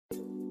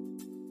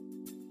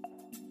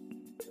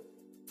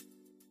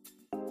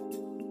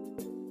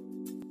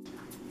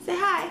Say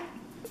hi.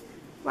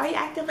 Why are you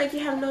acting like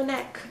you have no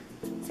neck?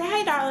 Say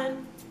hi,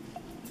 darling.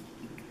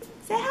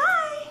 Say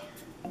hi.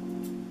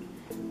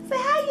 Say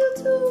hi,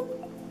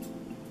 YouTube.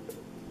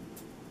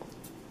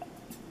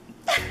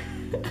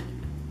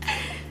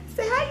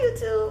 Say hi,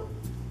 YouTube.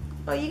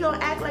 Oh, you gonna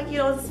act like you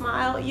don't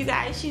smile? You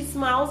guys, she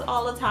smiles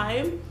all the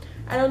time.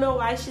 I don't know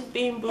why she's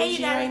being bougie. Hey you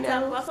guys, right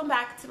now. Welcome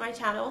back to my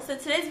channel. So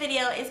today's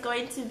video is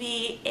going to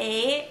be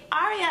a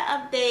Ariah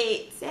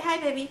update. Say hi,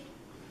 baby.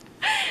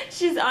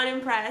 She's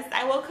unimpressed.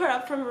 I woke her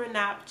up from her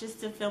nap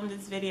just to film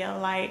this video,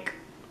 like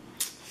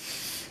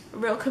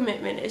real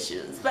commitment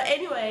issues. But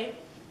anyway,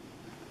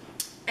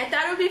 I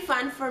thought it would be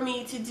fun for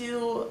me to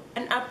do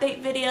an update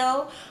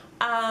video,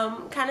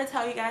 kind of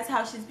tell you guys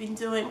how she's been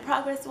doing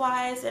progress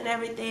wise and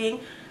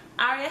everything.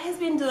 Ariah has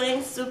been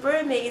doing super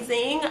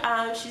amazing.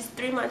 She's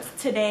 3 months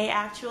today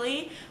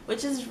actually,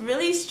 which is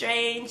really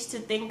strange to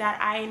think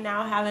that I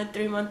now have a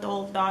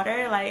 3-month-old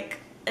daughter.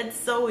 Like, it's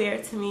so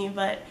weird to me,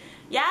 but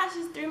yeah,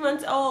 she's 3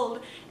 months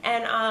old.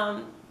 And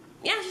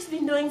yeah, she's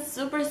been doing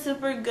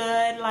super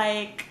good.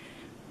 Like,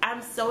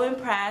 I'm so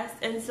impressed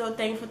and so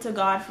thankful to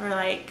God for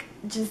like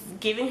just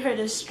giving her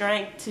the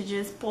strength to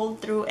just pull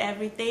through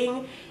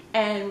everything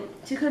and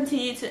to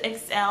continue to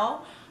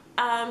excel.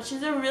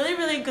 She's a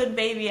really good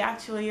baby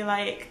actually.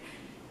 Like,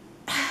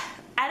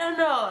 I don't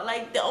know,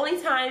 like the only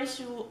time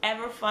she will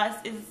ever fuss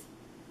is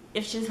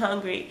if she's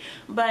hungry,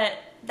 but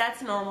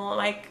that's normal.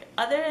 Like,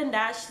 other than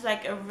that, she's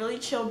like a really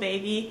chill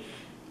baby.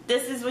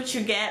 This is what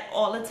you get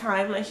all the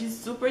time. Like, she's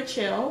super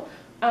chill.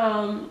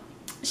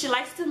 She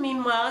likes to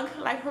mean mug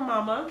like her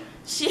mama.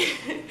 She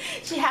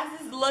has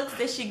these looks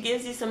that she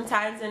gives you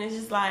sometimes, and it's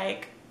just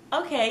like,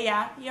 okay,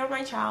 yeah, you're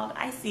my child,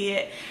 I see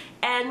it.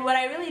 And what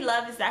I really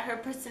love is that her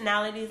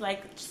personality is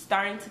like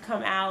starting to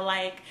come out.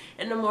 Like,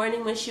 in the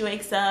morning when she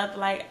wakes up,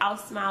 like, I'll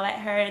smile at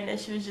her and then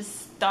she would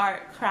just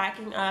start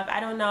cracking up. I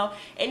don't know,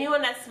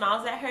 anyone that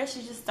smiles at her,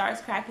 she just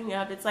starts cracking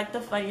up. It's like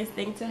the funniest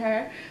thing to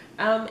her.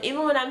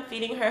 Even when I'm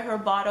feeding her her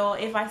bottle,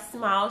 if I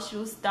smile, she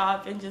will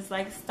stop and just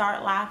like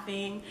start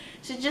laughing.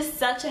 She's just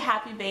such a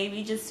happy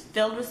baby, just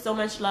filled with so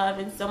much love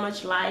and so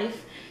much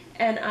life.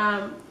 And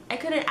I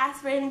couldn't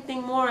ask for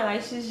anything more.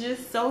 Like, she's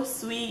just so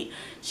sweet.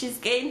 She's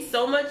gained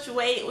so much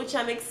weight, which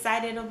I'm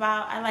excited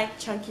about. I like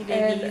chunky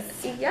babies.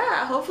 And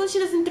yeah, hopefully she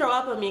doesn't throw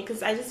up on me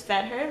because I just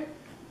fed her.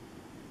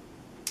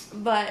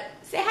 But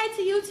say hi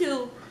to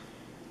YouTube.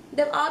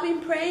 They've all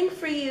been praying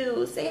for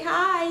you. Say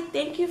hi.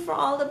 Thank you for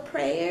all the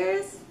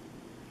prayers,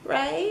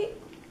 right?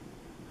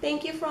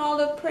 Thank you for all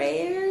the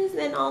prayers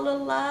and all the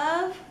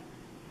love.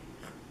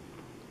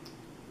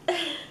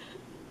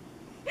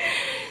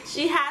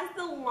 She has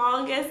the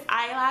longest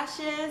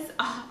eyelashes.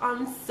 Oh,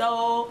 I'm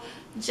so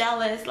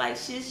jealous. Like,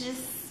 she's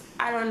just,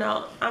 I don't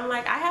know. I'm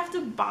like, I have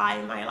to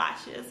buy my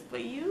lashes,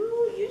 but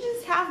you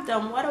just have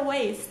them. What a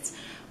waste.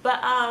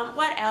 But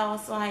what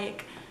else?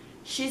 Like,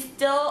 she's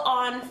still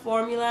on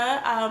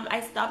formula.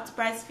 I stopped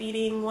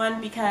breastfeeding, one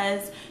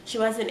because she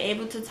wasn't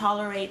able to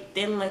tolerate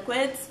thin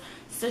liquids.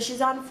 So she's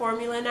on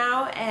formula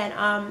now, and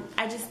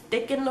I just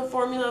thickened the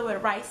formula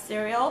with rice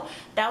cereal.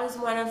 That was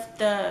one of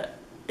the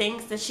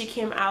things that she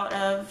came out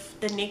of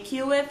the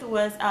NICU with,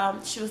 was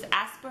she was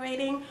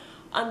aspirating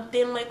on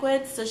thin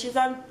liquids, so she's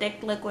on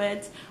thick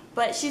liquids.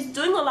 But she's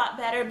doing a lot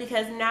better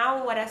because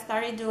now what I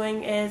started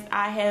doing is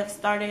I have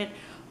started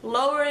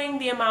lowering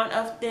the amount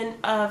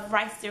of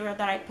rice cereal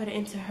that I put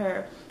into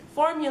her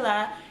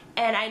formula,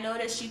 and I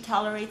noticed she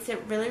tolerates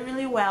it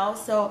really well.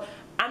 So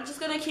I'm just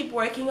gonna keep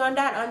working on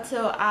that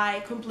until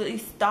I completely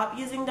stop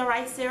using the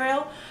rice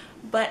cereal.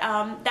 But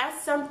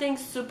that's something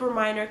super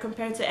minor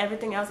compared to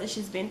everything else that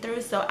she's been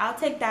through, so I'll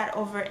take that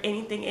over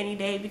anything any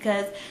day,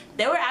 because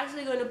they were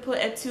actually going to put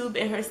a tube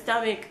in her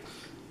stomach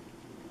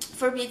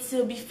for me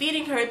to be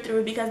feeding her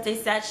through, because they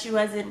said she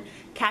wasn't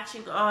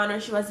catching on or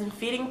she wasn't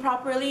feeding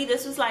properly.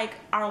 This was like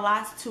our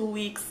last 2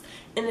 weeks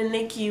in the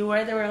NICU,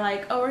 where they were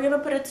like, oh, we're gonna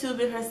put a tube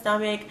in her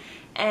stomach,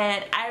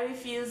 and I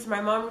refused,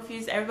 my mom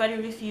refused,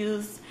 everybody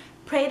refused,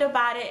 prayed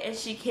about it, and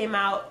she came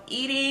out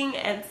eating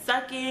and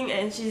sucking,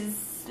 and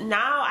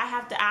now I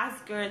have to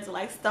ask her to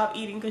like stop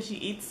eating because she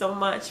eats so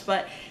much.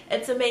 But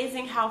it's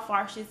amazing how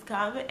far she's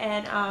come,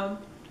 and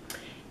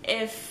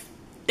if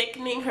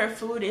thickening her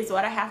food is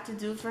what I have to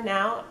do for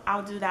now,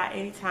 I'll do that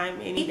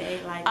anytime, any day.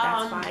 Like,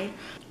 that's fine.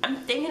 I'm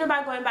thinking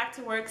about going back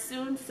to work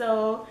soon,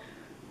 so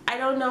I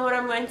don't know what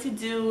I'm going to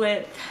do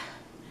with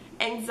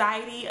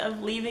anxiety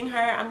of leaving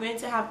her. I'm going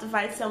to have to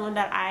find someone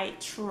that I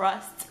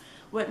trust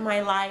with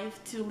my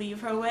life to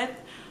leave her with.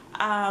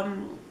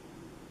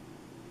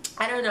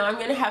 I don't know, I'm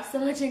gonna have so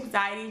much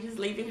anxiety just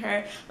leaving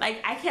her.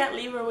 Like, I can't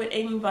leave her with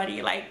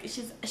anybody. Like,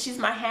 she's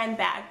my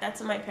handbag. That's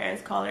what my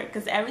parents call her,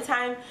 because every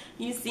time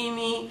you see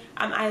me,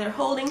 I'm either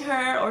holding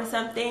her or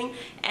something.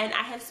 And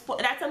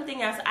that's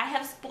something else, I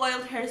have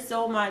spoiled her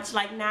so much.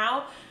 Like,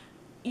 now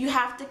you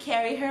have to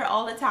carry her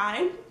all the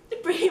time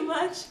pretty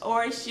much,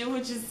 or she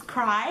would just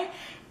cry.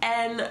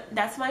 And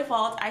that's my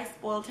fault. I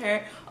spoiled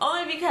her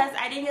only because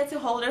I didn't get to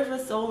hold her for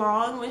so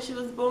long when she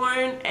was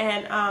born,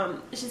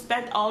 and she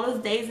spent all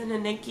those days in the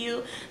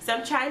NICU. So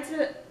I'm trying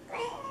to...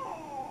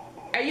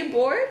 Are you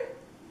bored?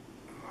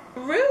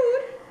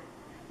 Rude.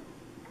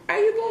 Are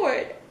you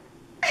bored?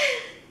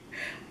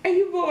 Are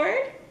you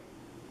bored?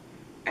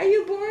 Are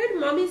you bored?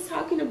 Mommy's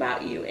talking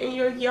about you and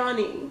you're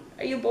yawning.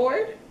 Are you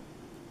bored?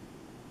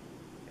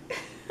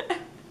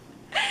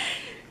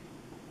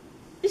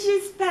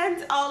 She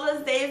spent all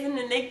those days in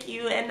the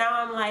NICU and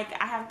now I'm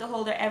like, I have to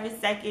hold her every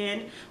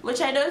second,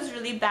 which I know is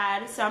really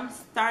bad, so I'm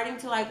starting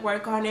to like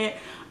work on it.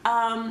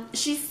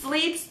 She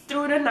sleeps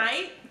through the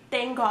night.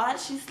 Thank God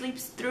she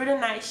sleeps through the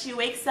night. She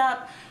wakes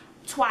up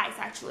twice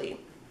actually.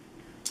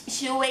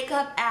 She'll wake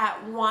up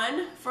at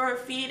 1 for her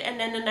feed and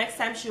then the next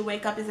time she'll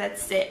wake up is at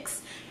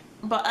 6.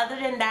 But other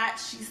than that,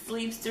 she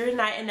sleeps through the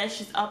night and then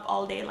she's up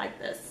all day like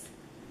this.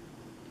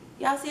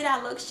 Y'all see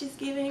that look she's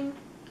giving?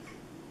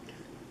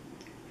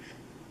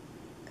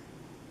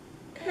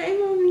 Hi,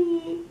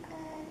 Mommy.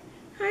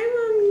 Hi,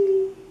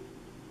 Mommy.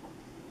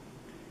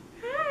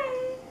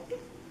 Hi.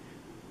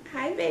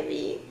 Hi,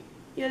 baby.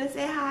 You want to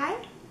say hi?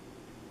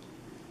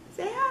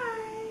 Say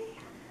hi.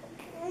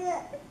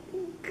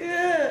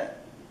 Good.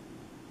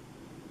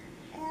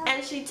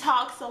 And she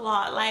talks a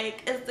lot.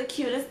 Like, it's the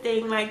cutest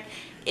thing. Like,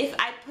 if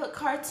I put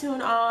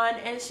cartoon on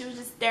and she would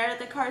just stare at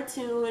the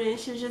cartoon and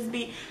she would just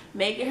be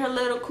making her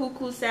little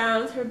cuckoo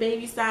sounds, her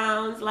baby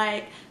sounds,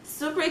 like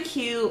super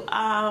cute.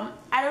 I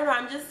don't know,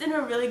 I'm just in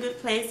a really good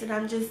place and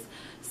I'm just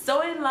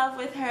so in love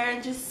with her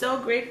and just so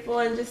grateful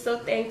and just so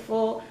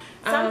thankful.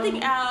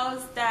 Something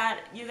else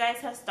that you guys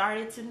have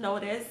started to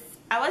notice,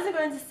 I wasn't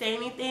going to say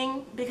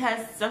anything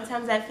because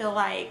sometimes I feel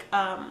like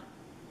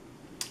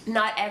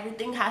not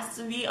everything has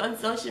to be on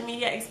social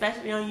media,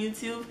 especially on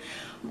YouTube.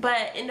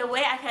 But in a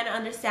way I kind of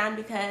understand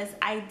because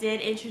I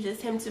did introduce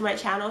him to my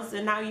channel,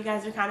 so now you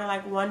guys are kind of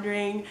like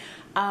wondering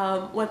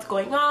what's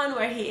going on,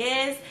 where he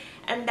is.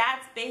 And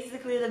that's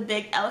basically the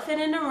big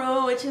elephant in the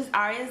room, which is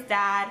Ariah's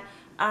dad.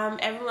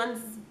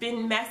 Everyone's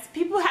been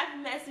people have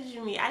been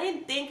messaging me. I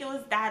didn't think it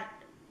was that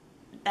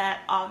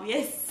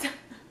obvious.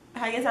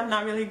 I guess I'm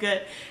not really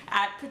good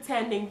at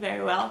pretending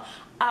very well.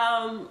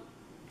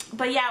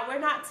 But yeah, we're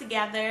not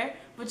together,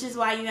 which is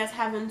why you guys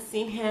haven't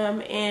seen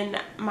him in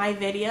my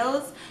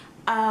videos.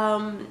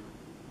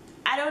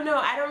 I don't know,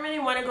 I don't really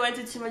want to go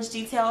into too much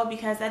detail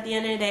because at the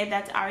end of the day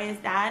that's Ariah's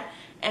dad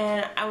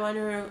and I want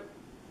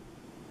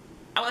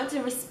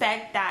to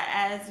respect that,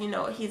 as you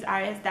know, he's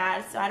Ariah's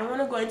dad, so I don't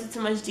want to go into too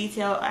much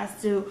detail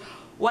as to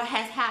what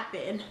has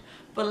happened.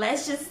 But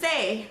let's just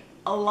say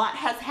a lot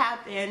has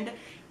happened,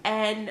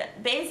 and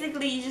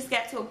basically you just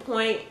get to a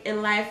point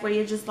in life where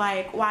you're just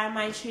like, why am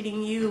I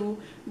treating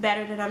you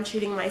better than I'm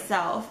treating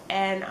myself?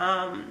 And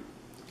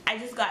I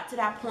just got to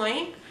that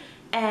point.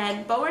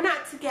 But we're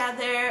not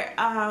together,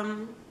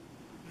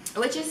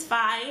 which is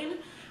fine,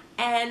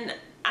 and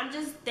I'm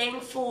just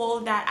thankful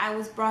that I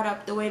was brought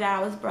up the way that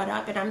I was brought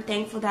up, and I'm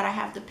thankful that I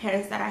have the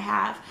parents that I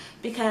have,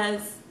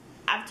 because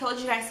I've told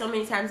you guys so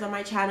many times on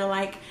my channel,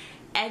 like,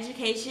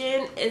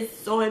 education is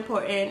so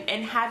important,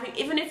 and having,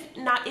 even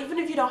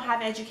if you don't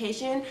have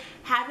education,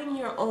 having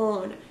your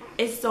own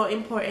is so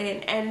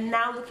important. And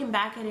now looking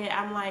back at it,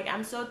 I'm like,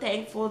 I'm so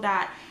thankful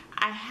that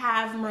I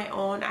have my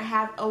own. I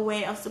have a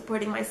way of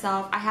supporting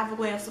myself. I have a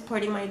way of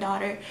supporting my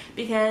daughter,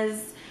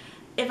 because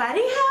if I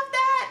didn't have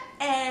that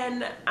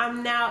and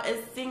I'm now a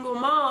single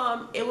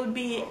mom, it would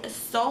be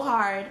so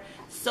hard,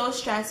 so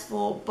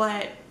stressful.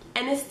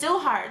 And it's still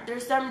hard.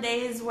 There's some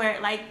days where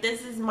like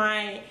this is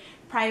my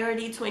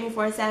priority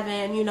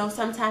 24/7. You know,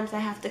 sometimes I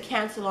have to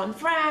cancel on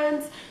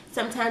friends.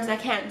 Sometimes I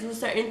can't do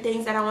certain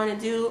things that I want to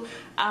do.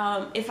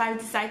 If I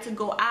decide to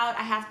go out,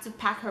 I have to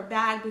pack her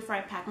bag before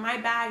I pack my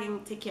bag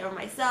and take care of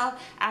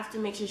myself. I have to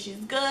make sure she's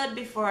good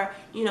before,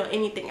 you know,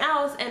 anything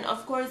else. And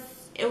of course,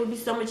 it would be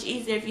so much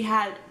easier if you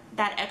had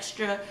that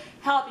extra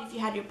help, if you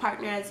had your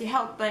partner as your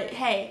help. But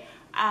hey,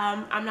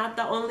 I'm not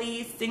the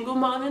only single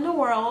mom in the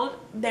world.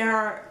 There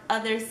are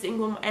other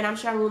single, and I'm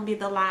sure I won't be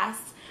the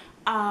last.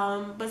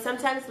 But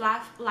sometimes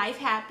life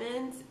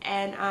happens,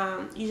 and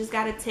you just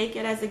gotta take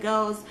it as it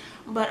goes.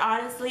 But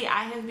honestly,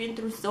 I have been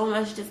through so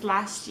much this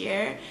last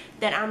year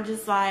that I'm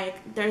just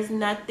like, there's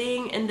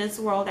nothing in this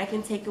world that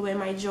can take away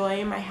my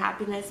joy, my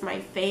happiness, my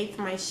faith,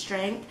 my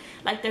strength.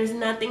 Like, there's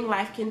nothing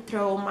life can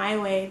throw my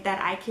way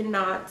that I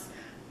cannot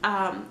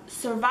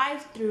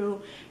survive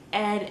through.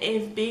 And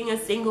if being a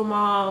single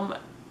mom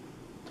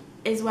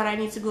is what I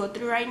need to go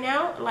through right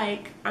now,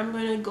 like, I'm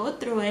gonna go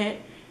through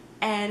it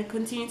and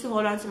continue to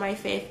hold on to my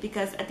faith,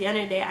 because at the end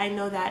of the day, I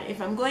know that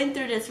if I'm going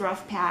through this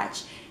rough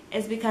patch,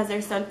 it's because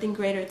there's something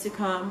greater to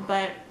come.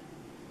 But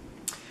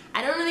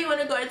I don't really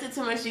want to go into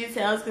too much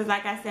details, because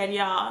like I said,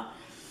 y'all,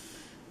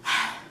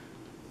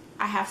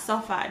 I have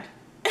suffered.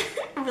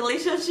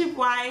 Relationship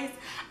wise,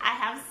 I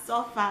have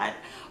suffered.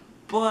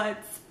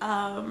 But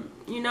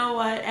you know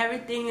what,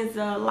 everything is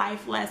a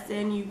life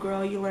lesson. You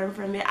grow, you learn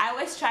from it. I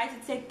always try to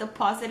take the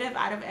positive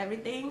out of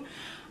everything.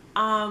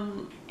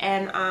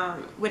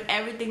 With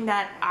everything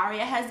that Ariah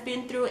has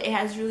been through, it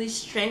has really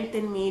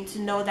strengthened me to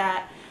know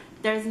that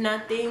there's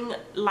nothing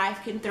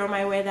life can throw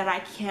my way that I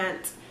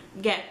can't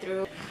get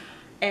through.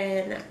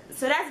 And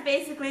so that's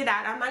basically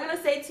that. I'm not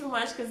gonna say too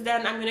much, because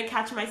then I'm gonna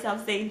catch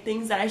myself saying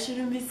things that I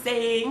shouldn't be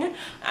saying.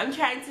 I'm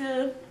trying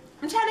to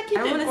I'm trying to keep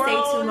it grown. I don't want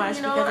to say too much,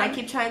 you know, because I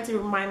keep trying to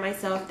remind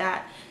myself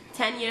that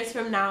 10 years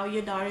from now,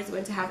 your daughter is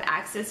going to have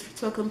access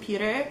to a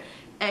computer,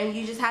 and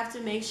you just have to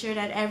make sure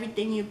that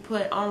everything you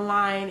put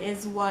online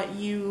is what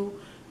you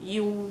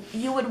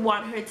would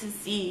want her to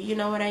see, you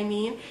know what I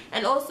mean?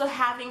 And also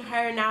having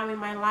her now in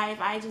my life,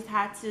 I just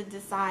had to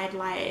decide,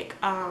 like,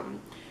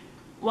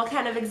 what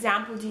kind of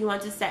example do you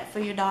want to set for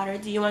your daughter?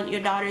 Do you want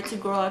your daughter to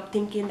grow up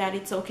thinking that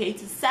it's okay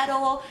to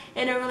settle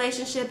in a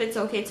relationship, it's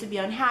okay to be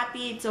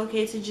unhappy, it's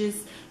okay to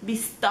just be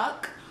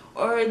stuck?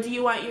 Or do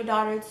you want your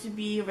daughter to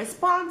be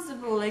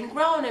responsible and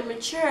grown and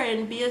mature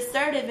and be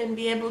assertive and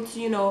be able to,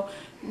 you know,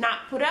 not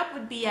put up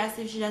with BS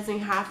if she doesn't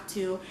have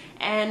to?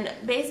 And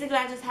basically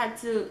I just had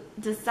to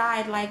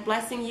decide, like,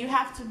 Blessing, you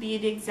have to be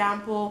the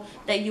example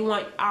that you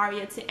want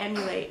Ariah to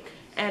emulate.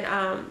 And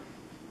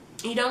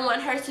you don't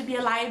want her to be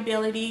a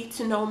liability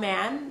to no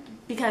man,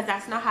 because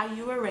that's not how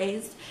you were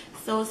raised.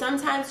 So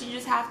sometimes you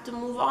just have to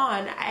move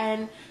on,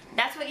 and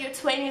that's what your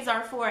 20s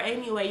are for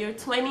anyway. Your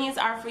 20s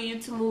are for you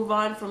to move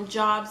on from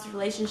jobs,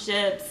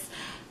 relationships,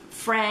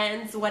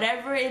 friends,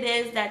 whatever it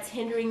is that's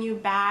hindering you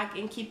back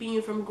and keeping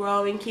you from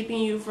growing,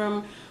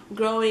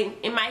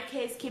 in my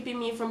case, keeping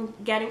me from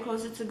getting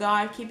closer to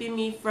God, keeping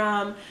me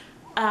from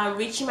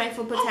reaching my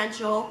full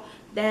potential.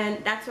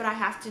 Then that's what I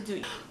have to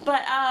do.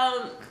 But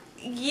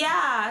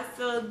yeah,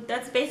 so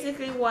that's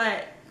basically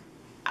what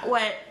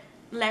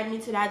led me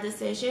to that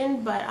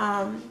decision. But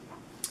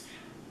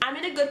I'm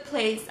in a good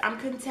place. I'm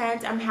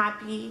content. I'm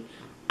happy.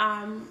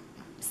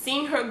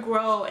 Seeing her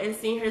grow and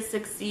seeing her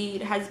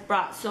succeed has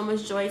brought so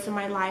much joy to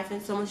my life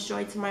and so much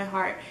joy to my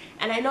heart.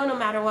 And I know no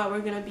matter what, we're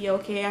gonna be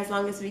okay as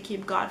long as we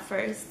keep God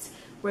first.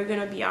 We're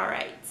gonna be all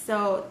right.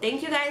 So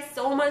thank you guys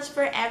so much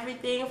for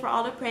everything, for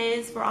all the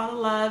praise, for all the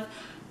love.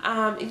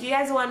 If you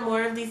guys want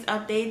more of these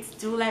updates,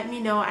 do let me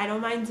know. I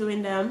don't mind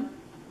doing them.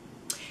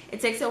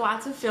 It takes a while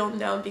to film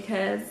them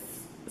because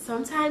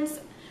sometimes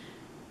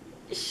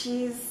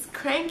she's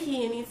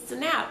cranky and needs to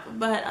nap,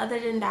 but other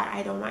than that,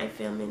 I don't mind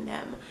filming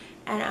them.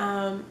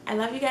 And I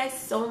love you guys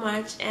so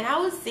much, and I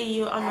will see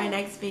you on my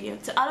next video.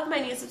 To all of my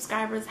new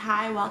subscribers,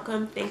 hi,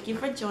 welcome, thank you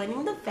for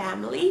joining the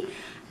family.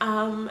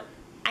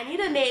 I need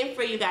a name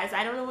for you guys.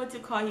 I don't know what to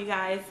call you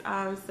guys,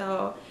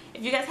 so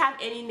if you guys have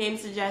any name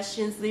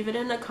suggestions, leave it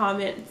in the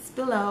comments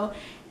below.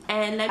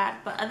 And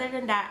but other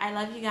than that, I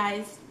love you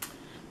guys.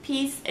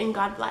 Peace and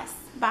God bless.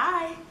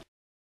 Bye.